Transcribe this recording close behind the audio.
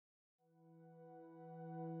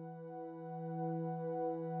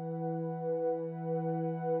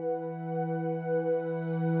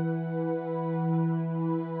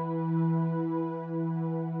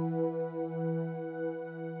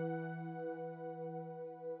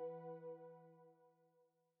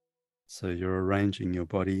So you're arranging your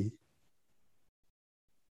body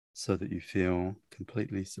so that you feel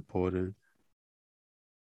completely supported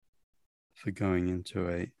for going into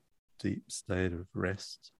a deep state of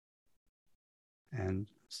rest and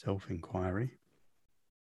self-inquiry.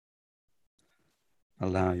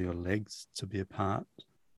 Allow your legs to be apart,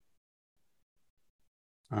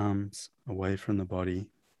 arms away from the body,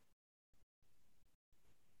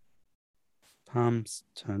 palms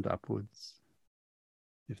turned upwards,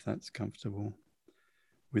 if that's comfortable,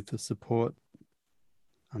 with the support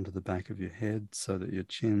under the back of your head so that your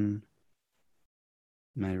chin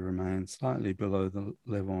may remain slightly below the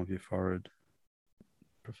level of your forehead.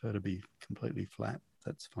 Prefer to be completely flat,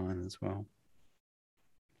 that's fine as well.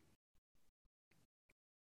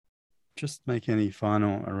 Just make any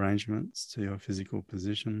final arrangements to your physical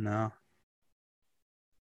position now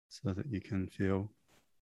so that you can feel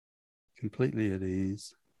completely at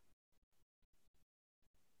ease,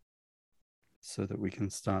 so that we can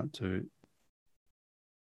start to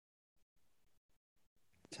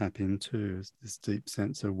tap into this deep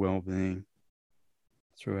sense of well-being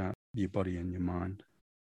throughout your body and your mind.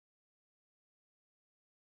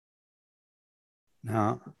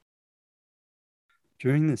 Now,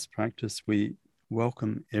 during this practice, we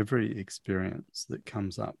welcome every experience that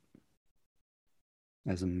comes up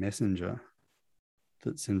as a messenger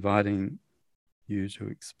that's inviting you to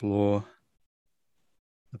explore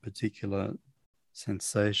a particular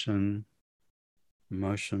sensation,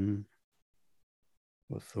 emotion,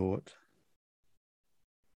 or thought,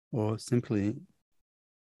 or simply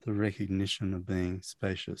the recognition of being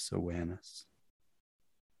spacious awareness.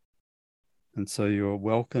 And so you're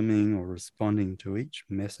welcoming or responding to each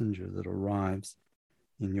messenger that arrives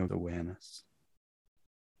in your awareness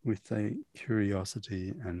with a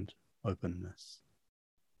curiosity and openness.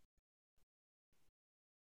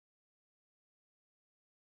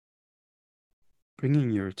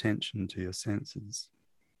 Bringing your attention to your senses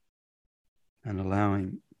and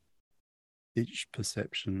allowing each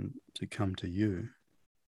perception to come to you.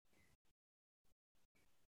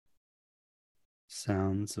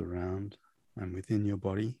 Sounds around and within your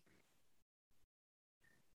body.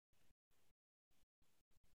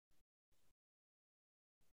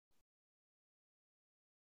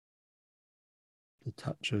 The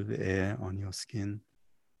touch of air on your skin.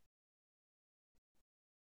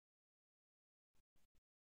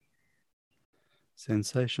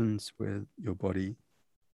 Sensations where your body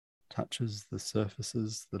touches the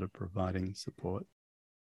surfaces that are providing support.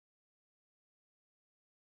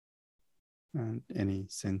 And any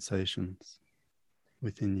sensations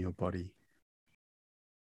within your body.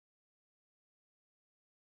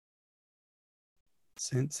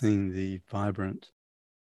 Sensing the vibrant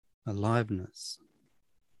aliveness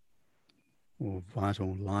or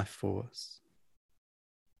vital life force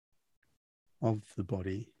of the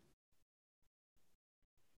body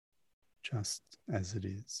just as it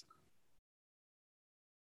is.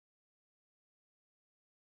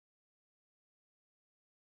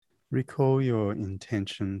 Recall your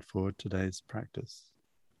intention for today's practice.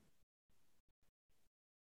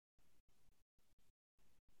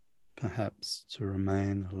 Perhaps to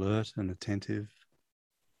remain alert and attentive,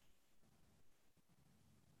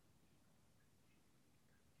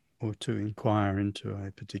 or to inquire into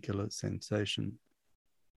a particular sensation,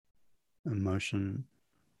 emotion,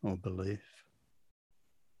 or belief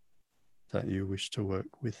that you wish to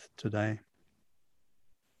work with today.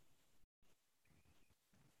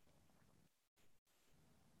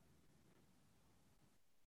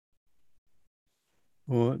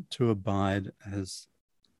 Or to abide as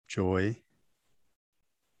joy,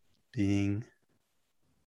 being,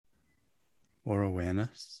 or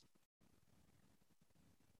awareness.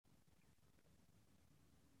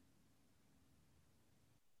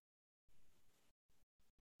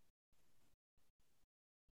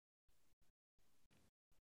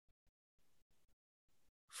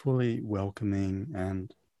 Fully welcoming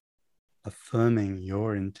and affirming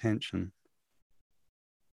your intention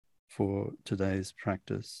for today's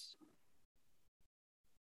practice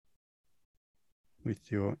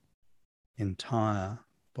with your entire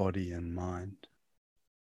body and mind.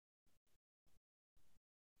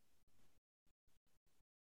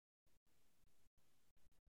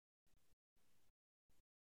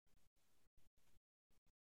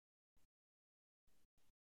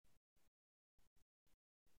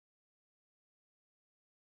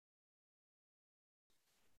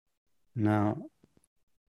 Now,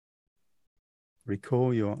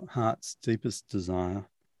 recall your heart's deepest desire,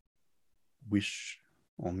 wish,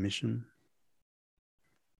 or mission.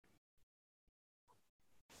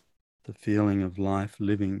 The feeling of life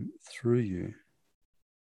living through you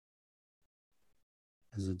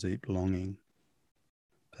as a deep longing,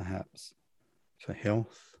 perhaps for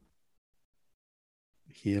health,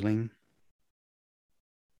 healing,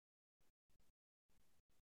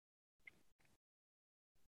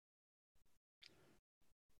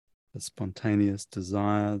 a spontaneous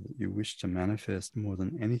desire that you wish to manifest more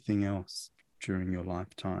than anything else during your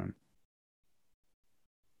lifetime.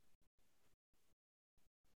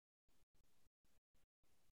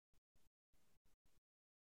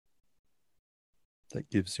 That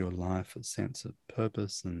gives your life a sense of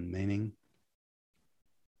purpose and meaning.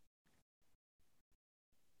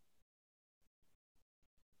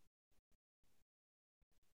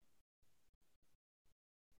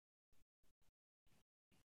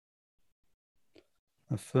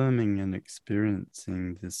 Affirming and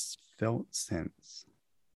experiencing this felt sense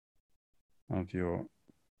of your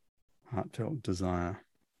heartfelt desire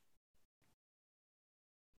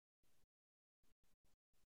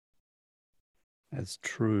as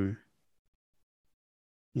true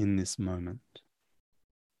in this moment.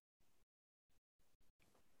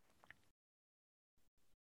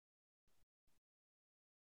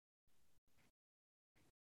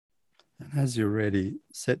 And as you're ready,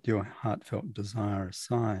 set your heartfelt desire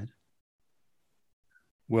aside,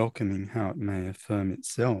 welcoming how it may affirm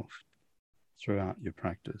itself throughout your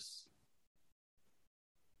practice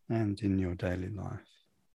and in your daily life.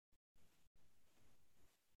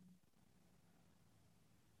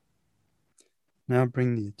 Now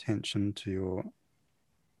bring the attention to your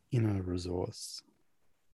inner resource,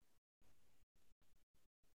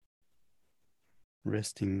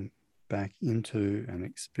 resting back into and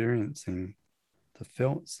experiencing the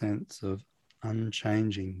felt sense of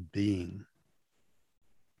unchanging being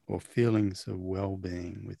or feelings of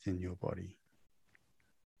well-being within your body.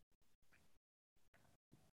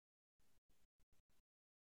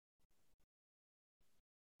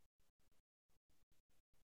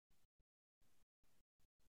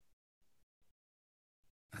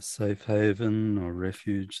 A safe haven or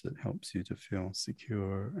refuge that helps you to feel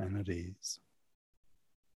secure and at ease.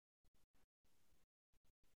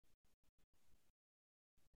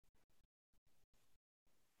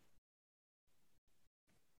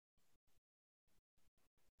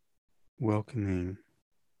 Welcoming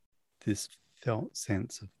this felt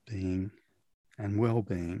sense of being and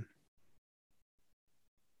well-being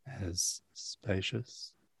as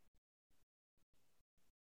spacious,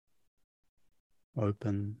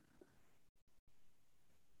 open,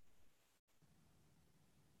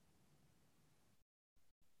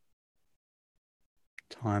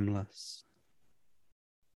 timeless,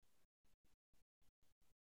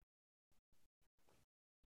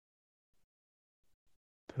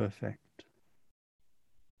 perfect,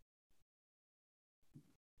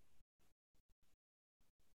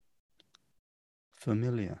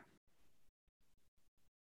 familiar,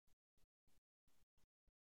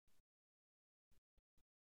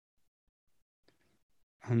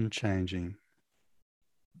 unchanging,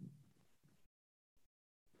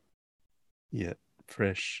 yet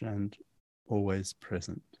fresh and always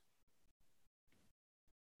present.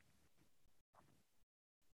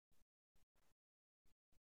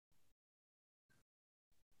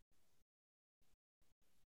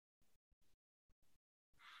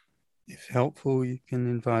 If helpful, you can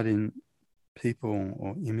invite in people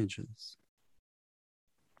or images.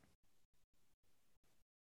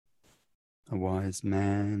 A wise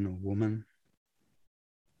man or woman,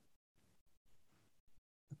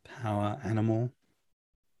 a power animal,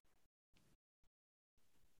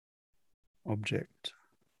 object,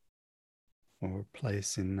 or a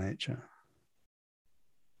place in nature.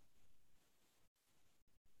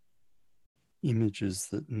 Images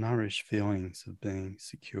that nourish feelings of being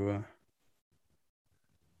secure,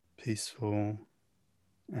 peaceful,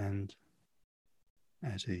 and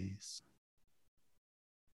at ease.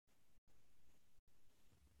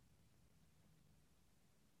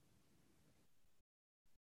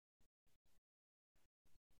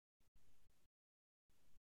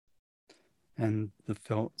 And the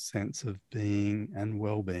felt sense of being and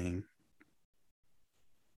well-being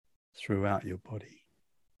throughout your body.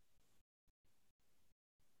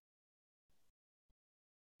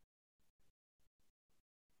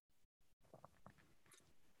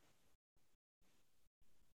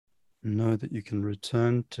 Know that you can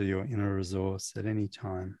return to your inner resource at any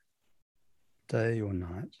time, day or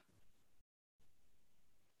night,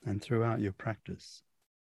 and throughout your practice.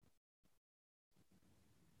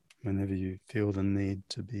 Whenever you feel the need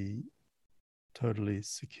to be totally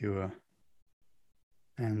secure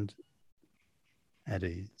and at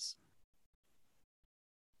ease.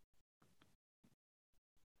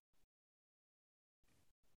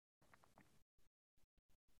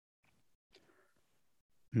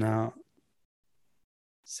 Now,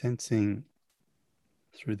 sensing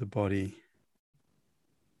through the body,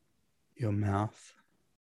 your mouth,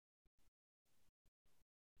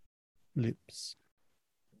 lips,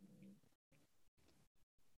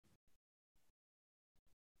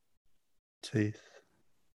 teeth,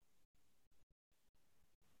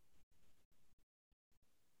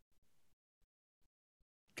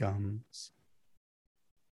 gums,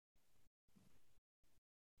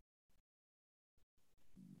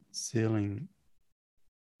 ceiling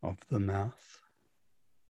of the mouth,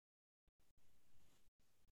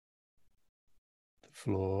 the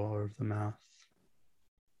floor of the mouth,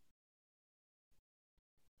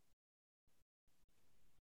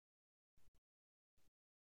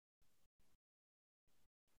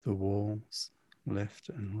 the walls, left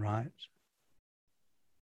and right,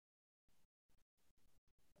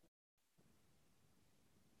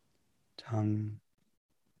 tongue,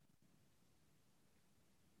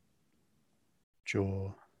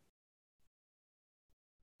 jaw,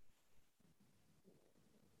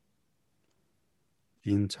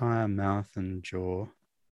 the entire mouth and jaw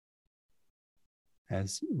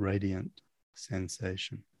as radiant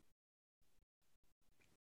sensation.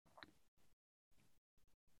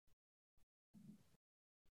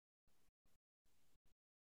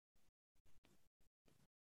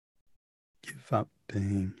 Give up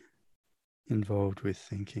being involved with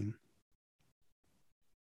thinking.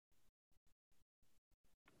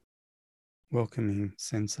 Welcoming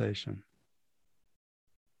sensation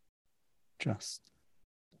just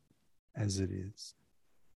as it is.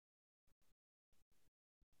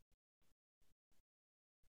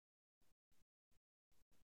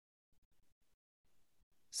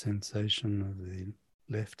 Sensation of the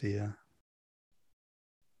left ear,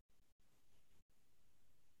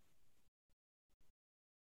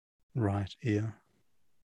 right ear,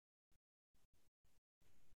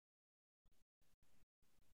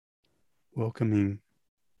 welcoming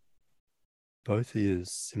both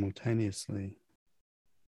ears simultaneously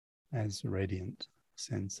as radiant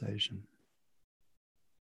sensation.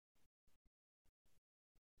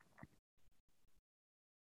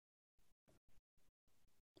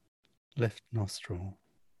 Left nostril,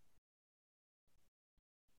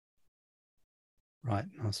 right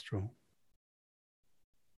nostril,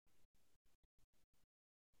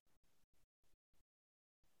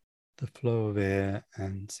 the flow of air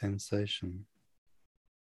and sensation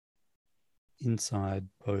inside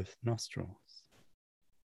both nostrils.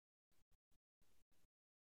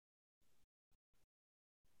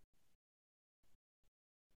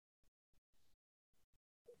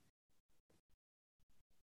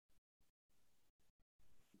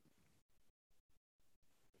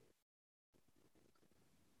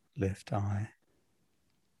 Left eye,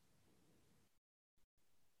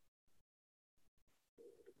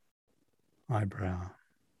 eyebrow,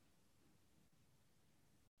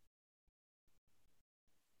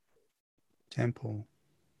 temple,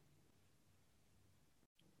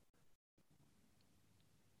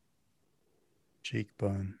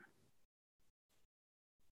 cheekbone,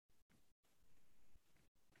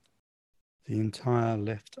 the entire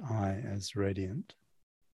left eye as radiant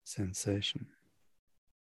sensation.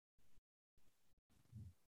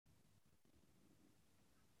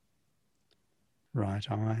 Right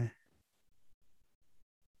eye,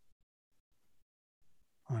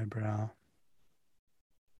 eyebrow,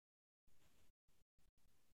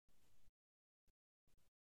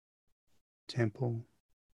 temple,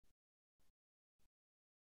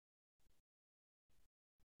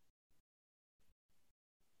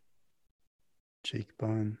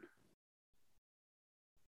 cheekbone,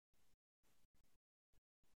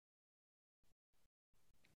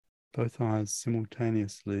 both eyes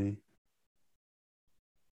simultaneously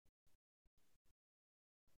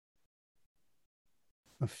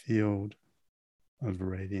a field of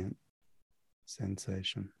radiant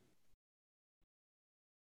sensation.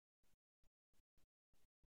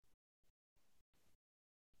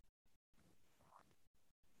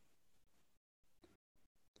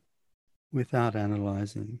 Without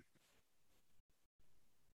analyzing,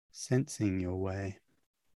 sensing your way.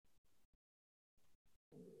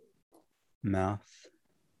 Mouth,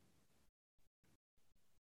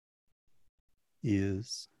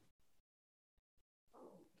 ears,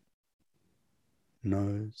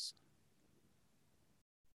 nose,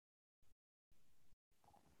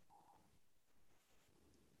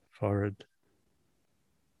 forehead,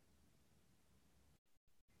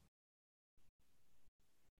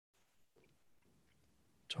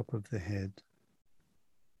 top of the head,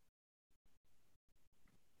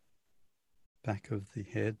 back of the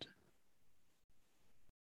head,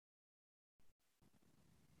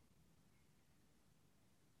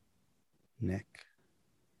 neck,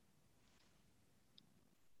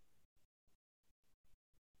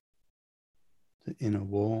 the inner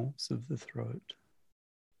walls of the throat,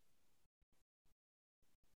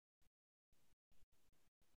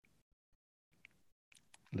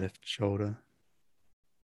 left shoulder,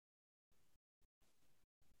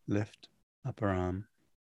 left upper arm,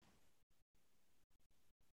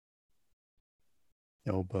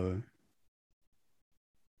 elbow,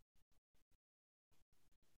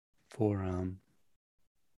 forearm,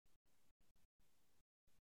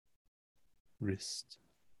 wrist,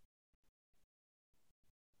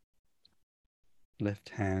 left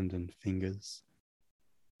hand and fingers,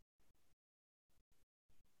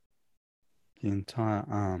 the entire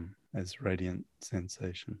arm as radiant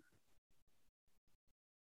sensation.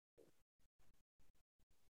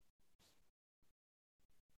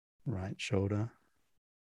 Right shoulder,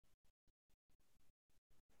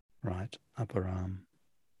 right upper arm,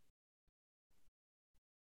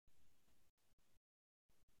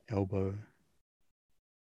 elbow,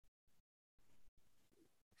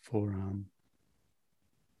 forearm,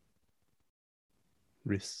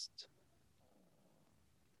 wrist,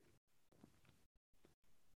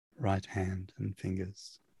 right hand and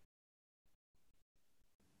fingers.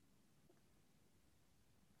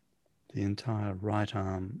 The entire right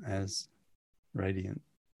arm as radiant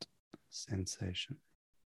sensation.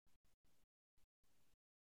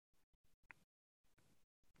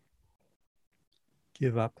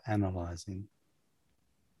 Give up analyzing,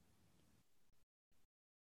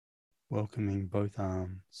 welcoming both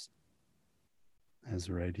arms as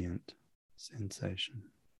radiant sensation.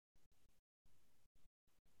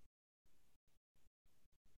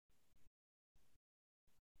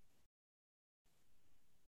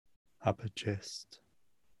 Upper chest,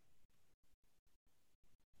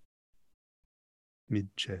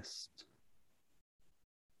 mid chest,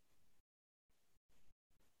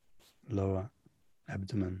 lower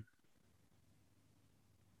abdomen,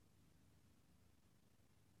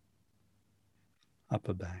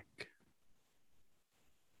 upper back,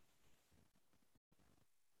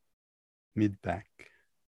 mid back,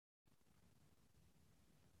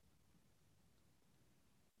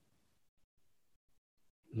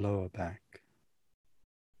 lower back,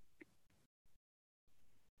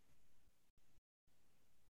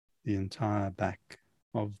 the entire back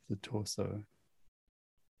of the torso,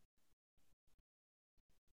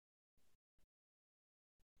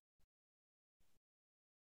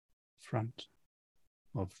 front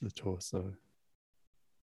of the torso,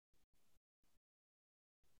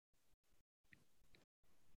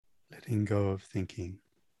 letting go of thinking,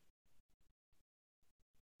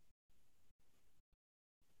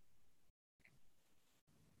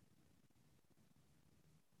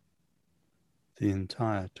 the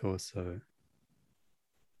entire torso,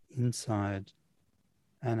 inside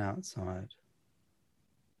and outside,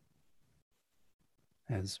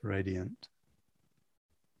 as radiant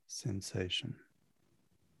sensation.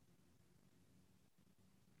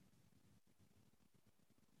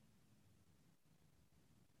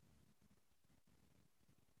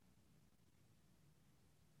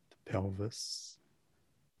 The pelvis,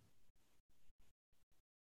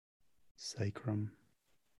 sacrum,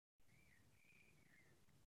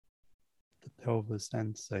 the pelvis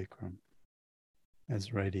and sacrum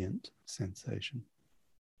as radiant sensation.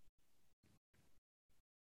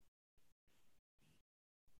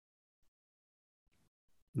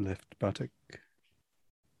 Left buttock,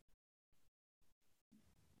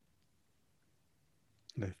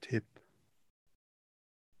 left hip,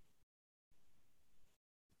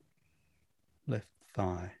 left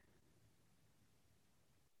thigh,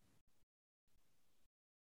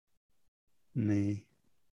 knee,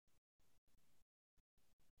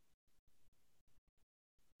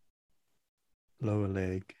 lower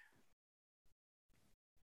leg,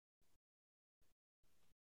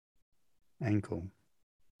 ankle,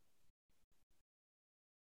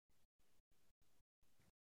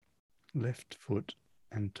 left foot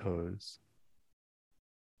and toes,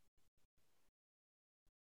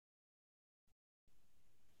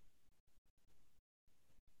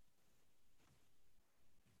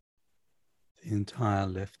 the entire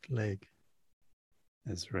left leg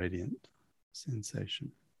as radiant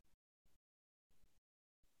sensation.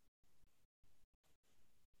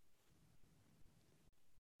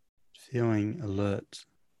 Feeling alert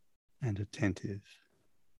and attentive.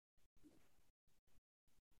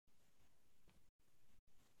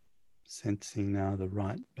 Sensing now the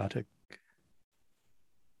right buttock,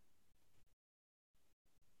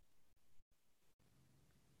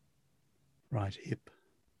 right hip,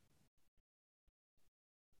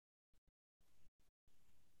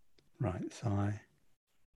 right thigh,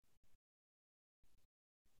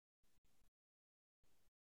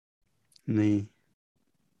 knee,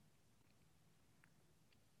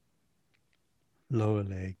 lower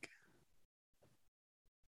leg,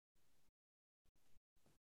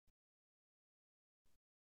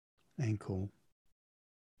 ankle,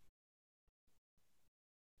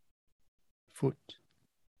 foot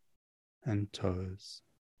and toes.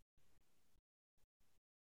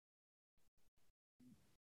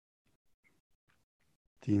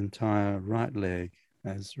 The entire right leg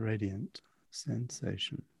as radiant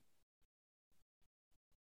sensation.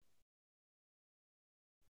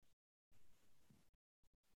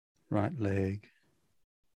 Right leg,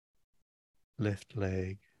 left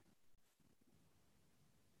leg,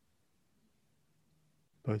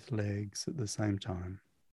 both legs at the same time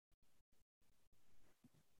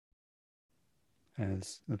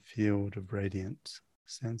as a field of radiant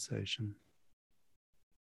sensation.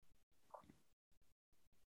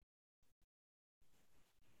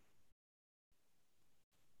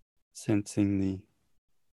 Sensing the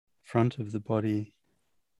front of the body,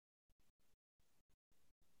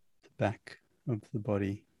 the back of the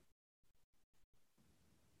body,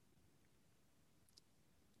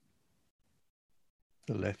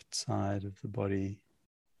 the left side of the body,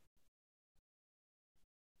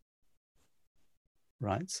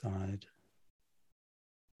 right side,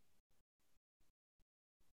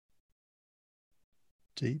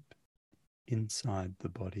 deep inside the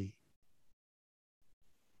body.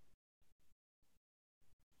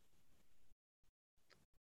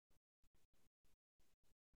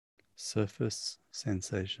 Surface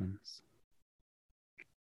sensations.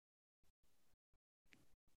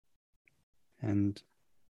 And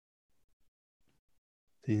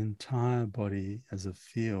the entire body as a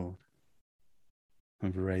field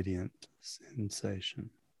of radiant sensation.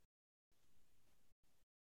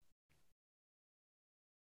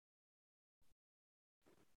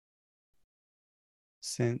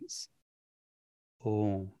 Sense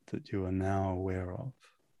all that you are now aware of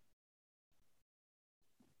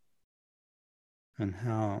and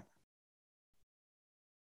how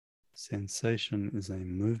sensation is a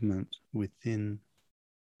movement within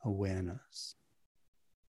awareness.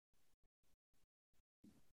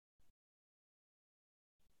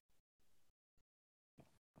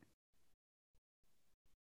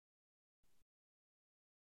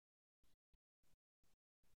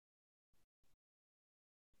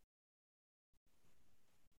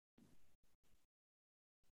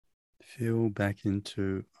 Feel back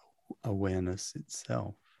into awareness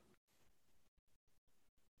itself.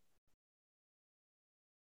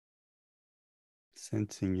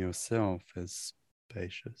 Sensing yourself as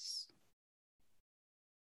spacious,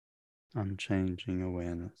 unchanging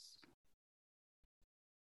awareness.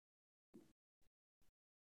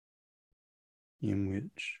 In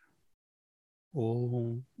which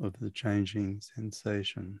all of the changing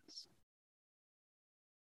sensations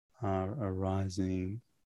are arising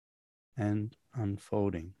and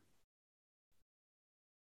unfolding.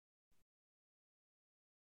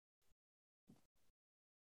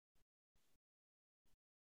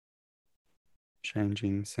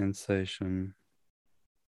 Changing sensation,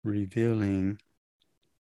 revealing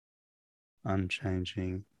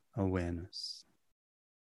unchanging awareness.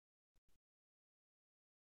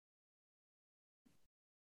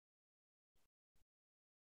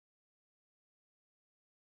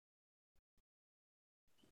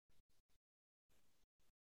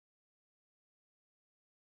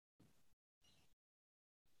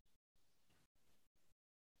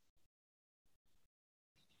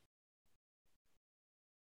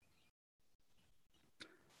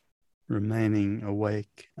 Remaining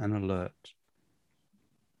awake and alert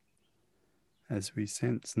as we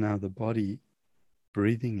sense now the body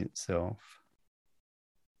breathing itself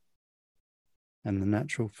and the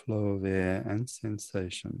natural flow of air and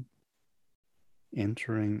sensation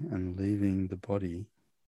entering and leaving the body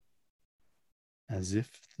as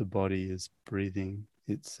if the body is breathing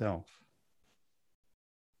itself.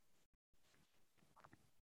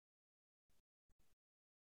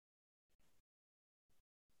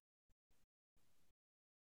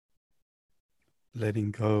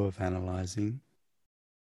 Letting go of analyzing,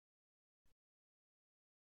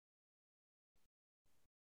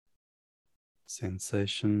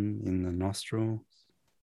 sensation in the nostrils,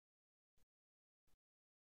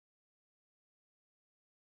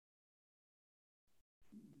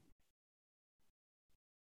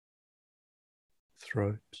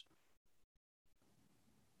 throat,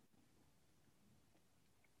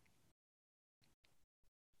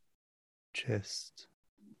 chest,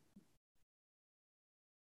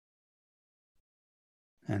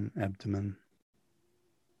 and abdomen,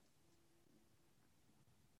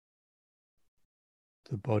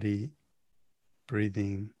 the body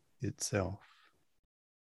breathing itself.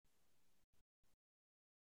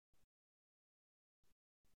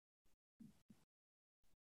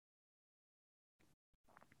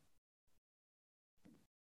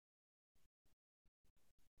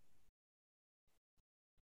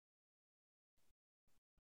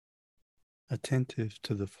 Attentive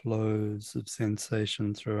to the flows of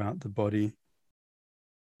sensation throughout the body,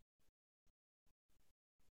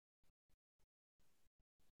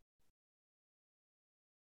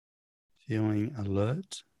 feeling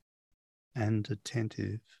alert and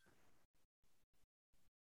attentive.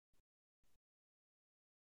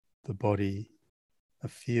 The body, a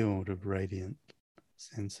field of radiant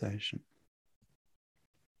sensation.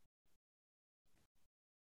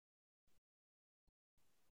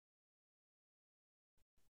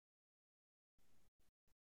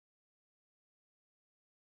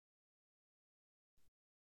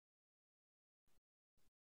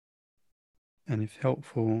 And if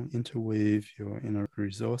helpful, interweave your inner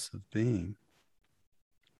resource of being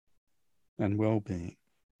and well-being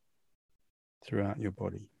throughout your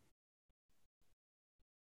body,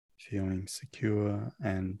 feeling secure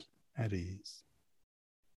and at ease.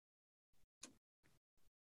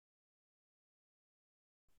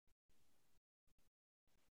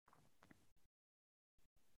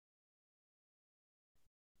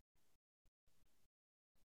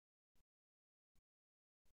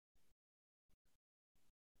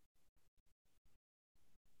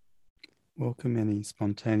 Welcome any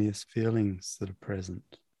spontaneous feelings that are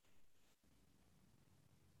present.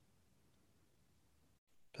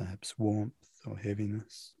 Perhaps warmth or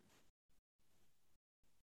heaviness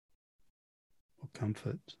or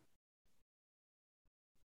comfort.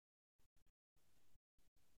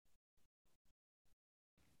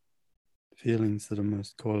 Feelings that are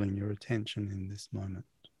most calling your attention in this moment.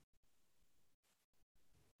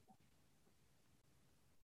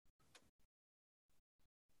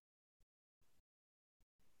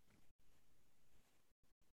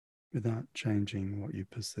 Without changing what you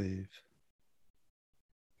perceive.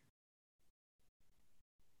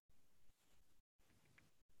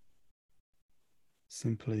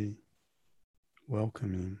 Simply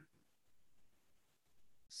welcoming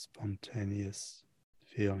spontaneous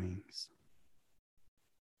feelings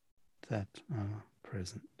that are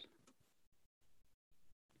present.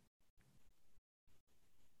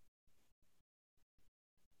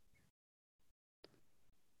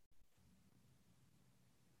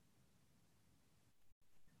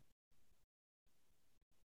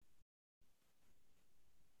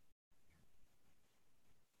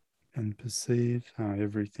 And perceive how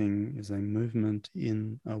everything is a movement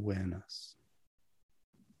in awareness.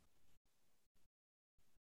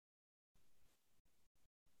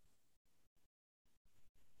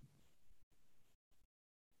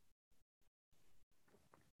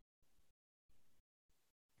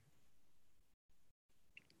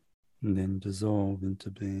 And then dissolve into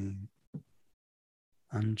being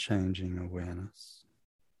unchanging awareness,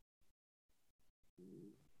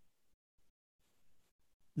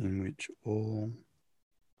 in which all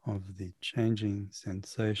of the changing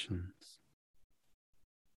sensations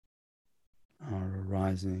are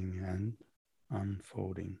arising and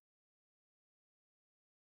unfolding.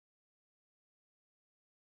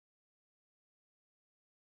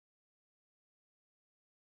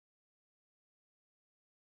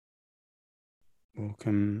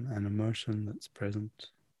 Welcome an emotion that's present,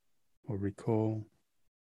 or recall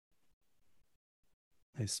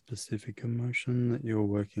a specific emotion that you're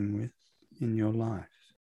working with in your life.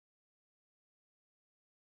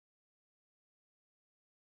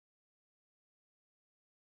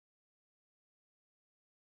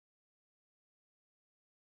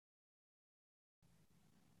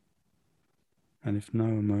 And if no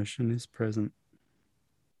emotion is present,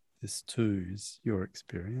 this too is your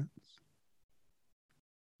experience.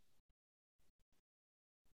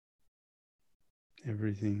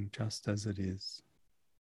 Everything just as it is.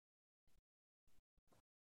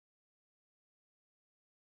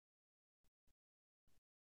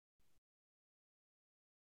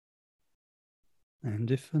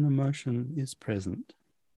 And if an emotion is present,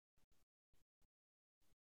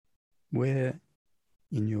 where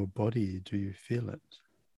in your body do you feel it?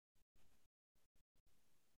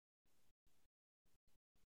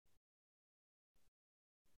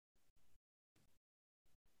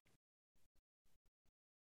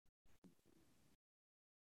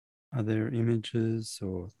 Are there images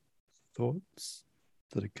or thoughts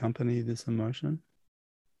that accompany this emotion?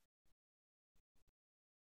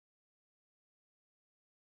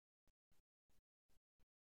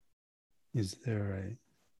 Is there a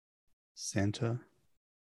center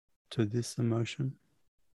to this emotion?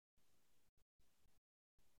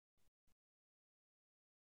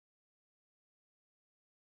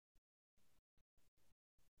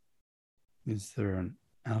 Is there an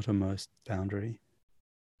outermost boundary?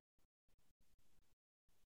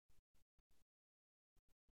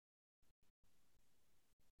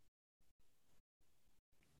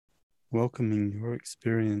 Welcoming your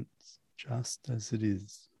experience just as it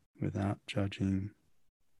is, without judging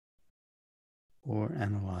or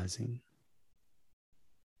analyzing.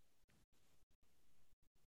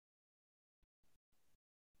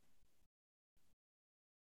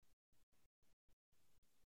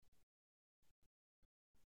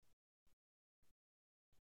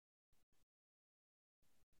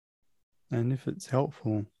 And if it's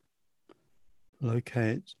helpful,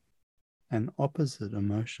 locate an opposite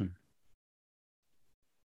emotion.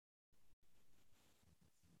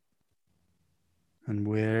 And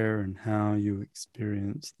where and how you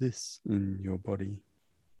experience this in your body.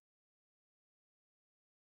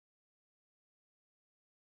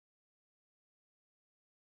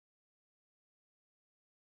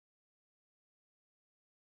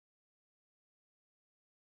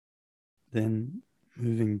 Then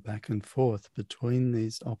moving back and forth between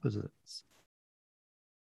these opposites.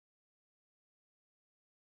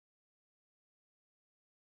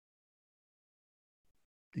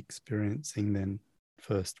 Experiencing then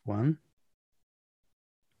first one,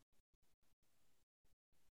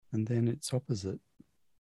 and then its opposite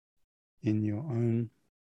in your own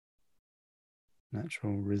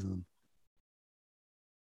natural rhythm.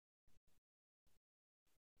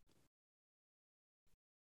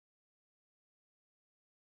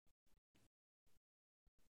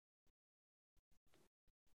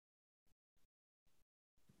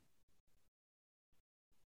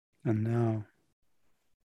 And now,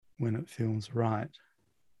 when it feels right,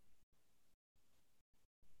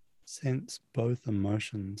 sense both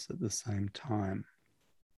emotions at the same time.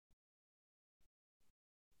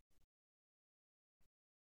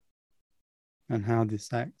 And how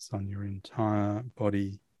this acts on your entire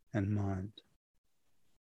body and mind.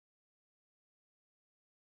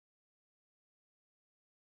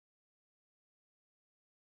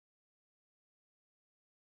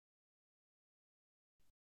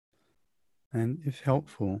 And if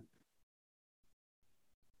helpful,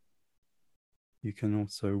 you can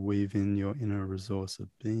also weave in your inner resource of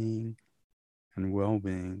being and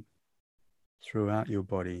well-being throughout your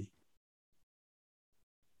body,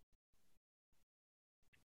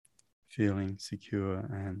 feeling secure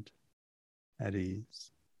and at ease.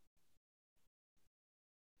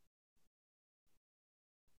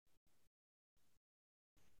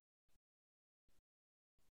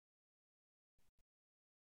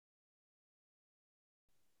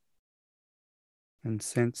 And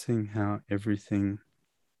sensing how everything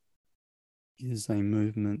is a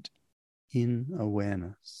movement in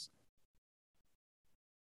awareness.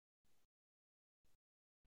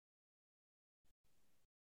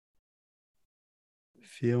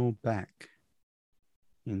 Feel back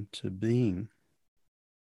into being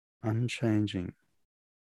unchanging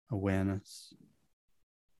awareness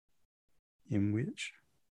in which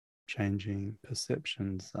changing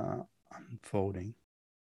perceptions are unfolding.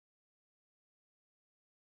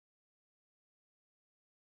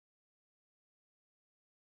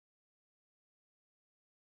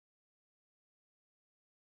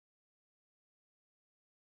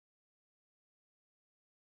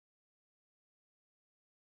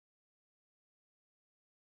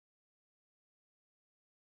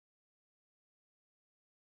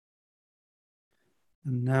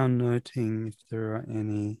 And now noting if there are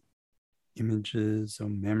any images or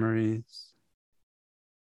memories,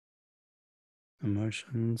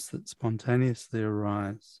 emotions that spontaneously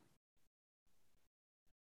arise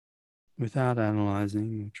without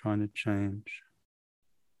analyzing or trying to change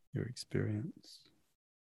your experience.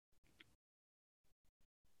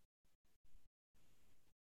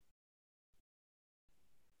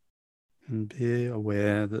 And be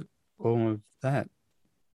aware that all of that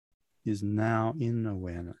is now in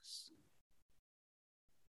awareness.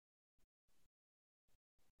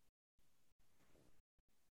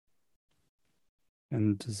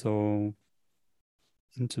 And dissolve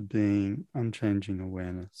into being unchanging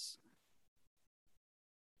awareness,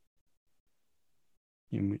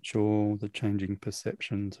 in which all the changing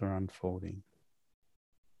perceptions are unfolding.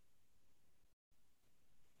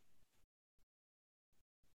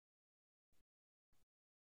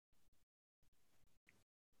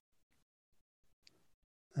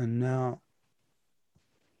 And now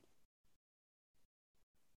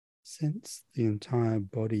sense the entire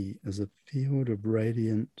body as a field of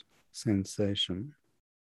radiant sensation,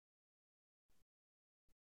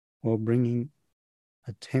 while bringing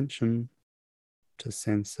attention to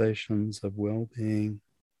sensations of well-being,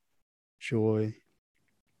 joy,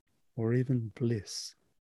 or even bliss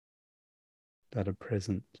that are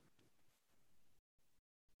present.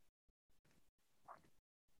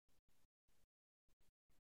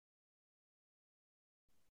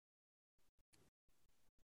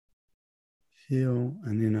 Feel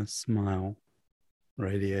an inner smile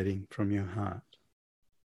radiating from your heart.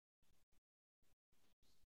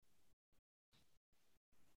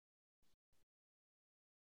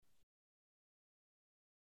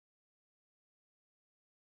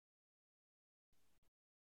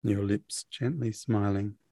 Your lips gently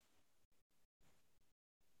smiling.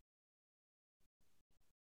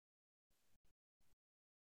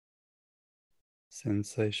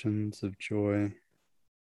 Sensations of joy,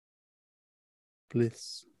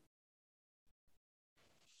 bliss,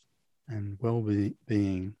 and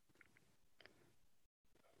well-being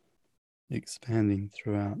expanding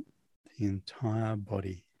throughout the entire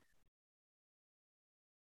body.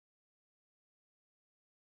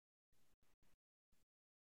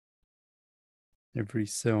 Every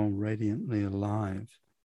cell radiantly alive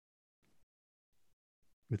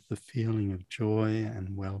with the feeling of joy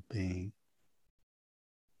and well-being.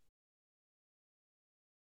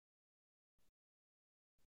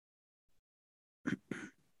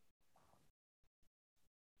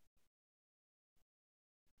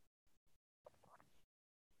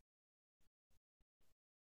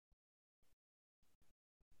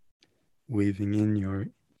 Weaving in your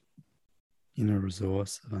inner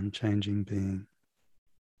resource of unchanging being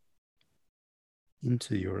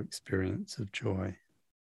into your experience of joy.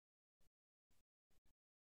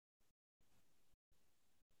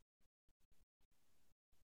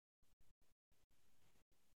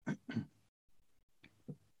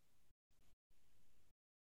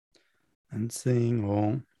 And seeing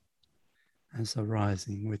all as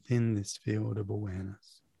arising within this field of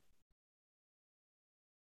awareness.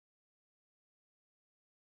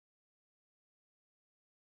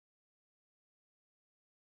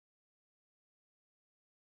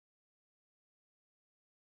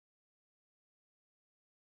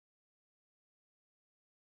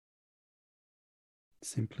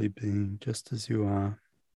 Simply being just as you are.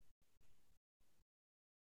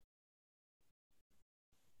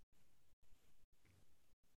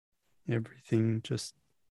 Everything just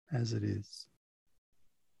as it is.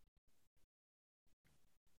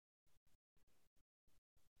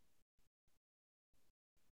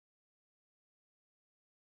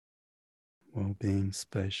 While being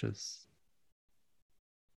spacious,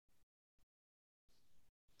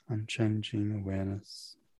 unchanging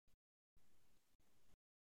awareness.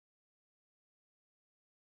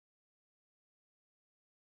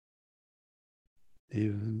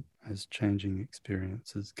 Even as changing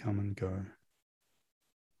experiences come and go.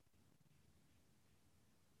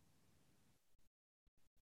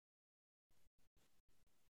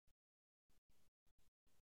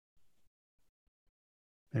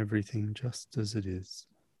 Everything just as it is.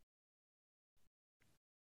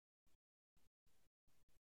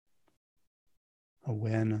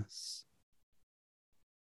 Awareness,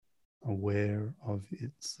 aware of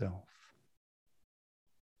itself.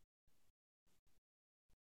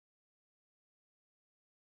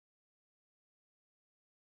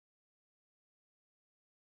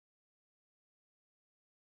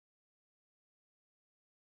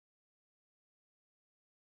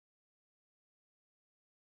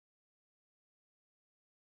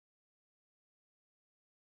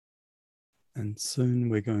 And soon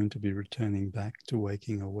we're going to be returning back to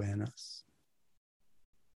waking awareness.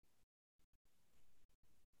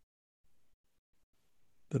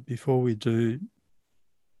 But before we do,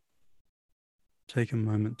 take a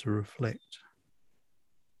moment to reflect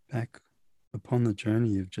back upon the journey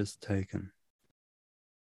you've just taken.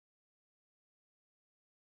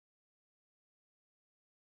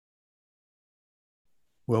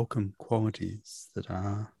 Welcome qualities that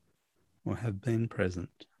are or have been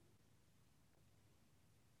present.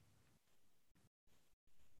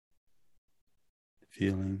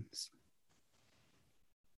 Feelings,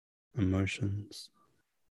 emotions,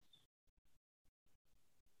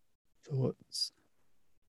 thoughts,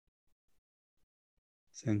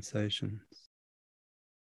 sensations,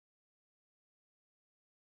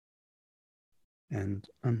 and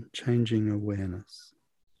unchanging awareness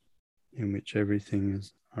in which everything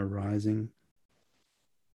is arising,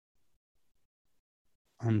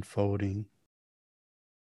 unfolding,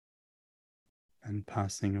 and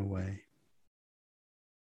passing away.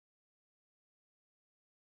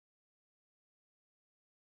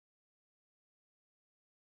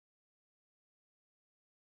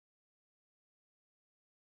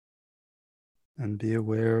 and be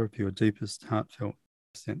aware of your deepest heartfelt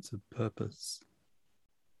sense of purpose.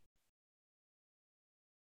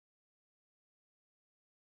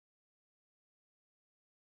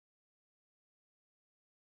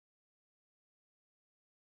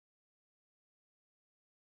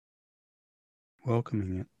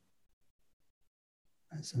 Welcoming it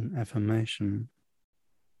as an affirmation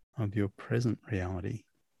of your present reality.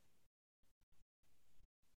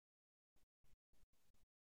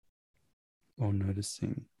 While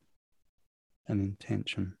noticing an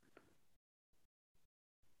intention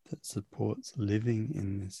that supports living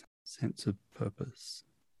in this sense of purpose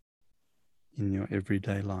in your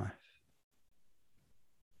everyday life.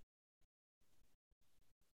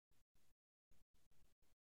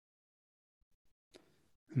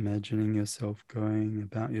 Imagining yourself going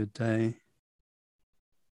about your day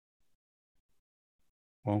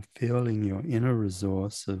while feeling your inner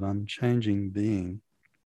resource of unchanging being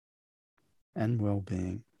and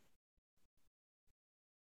well-being.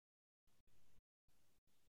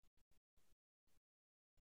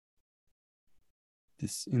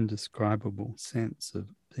 This indescribable sense of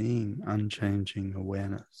being unchanging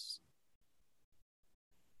awareness.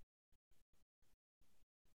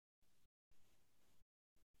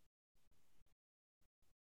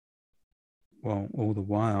 While all the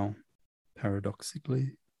while,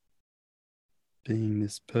 paradoxically, being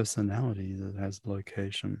this personality that has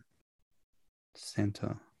location,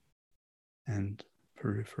 center, and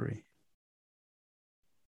periphery.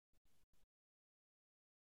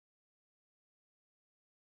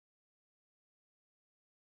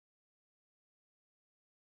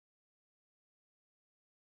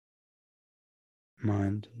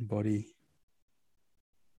 Mind and body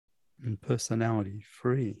and personality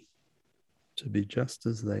free to be just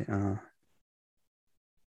as they are.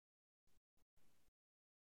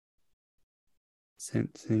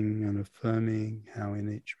 Sensing and affirming how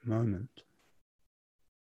in each moment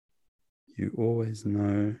you always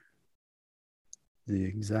know the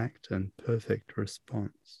exact and perfect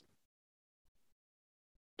response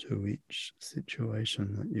to each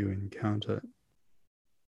situation that you encounter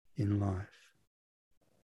in life.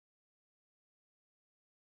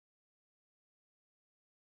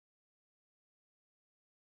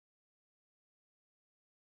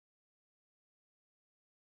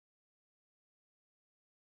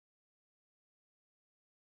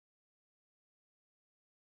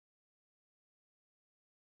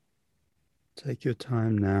 Take your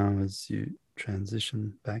time now as you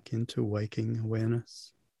transition back into waking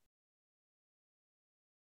awareness.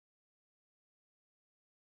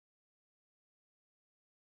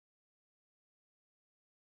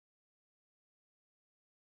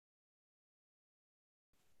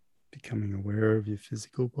 Becoming aware of your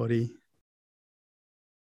physical body,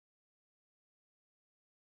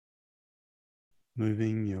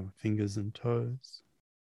 moving your fingers and toes,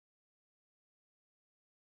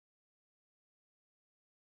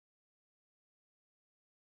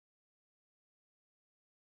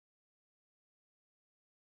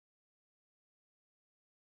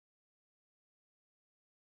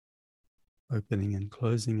 opening and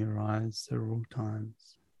closing your eyes several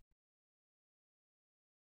times.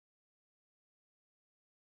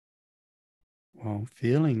 While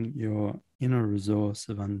feeling your inner resource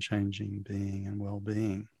of unchanging being and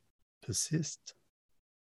well-being persist.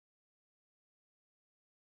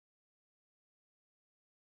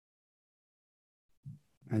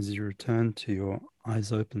 As you return to your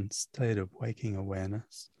eyes open state of waking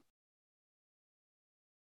awareness,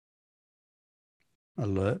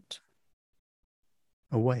 alert,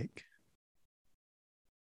 awake,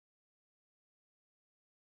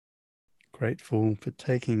 grateful for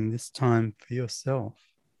taking this time for yourself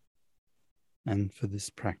and for this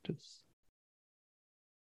practice.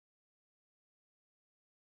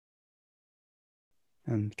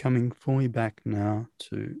 And coming fully back now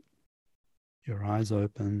to your eyes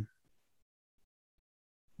open,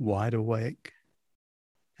 wide awake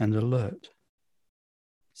and alert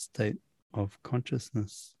state of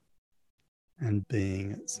consciousness and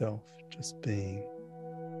being itself, just being.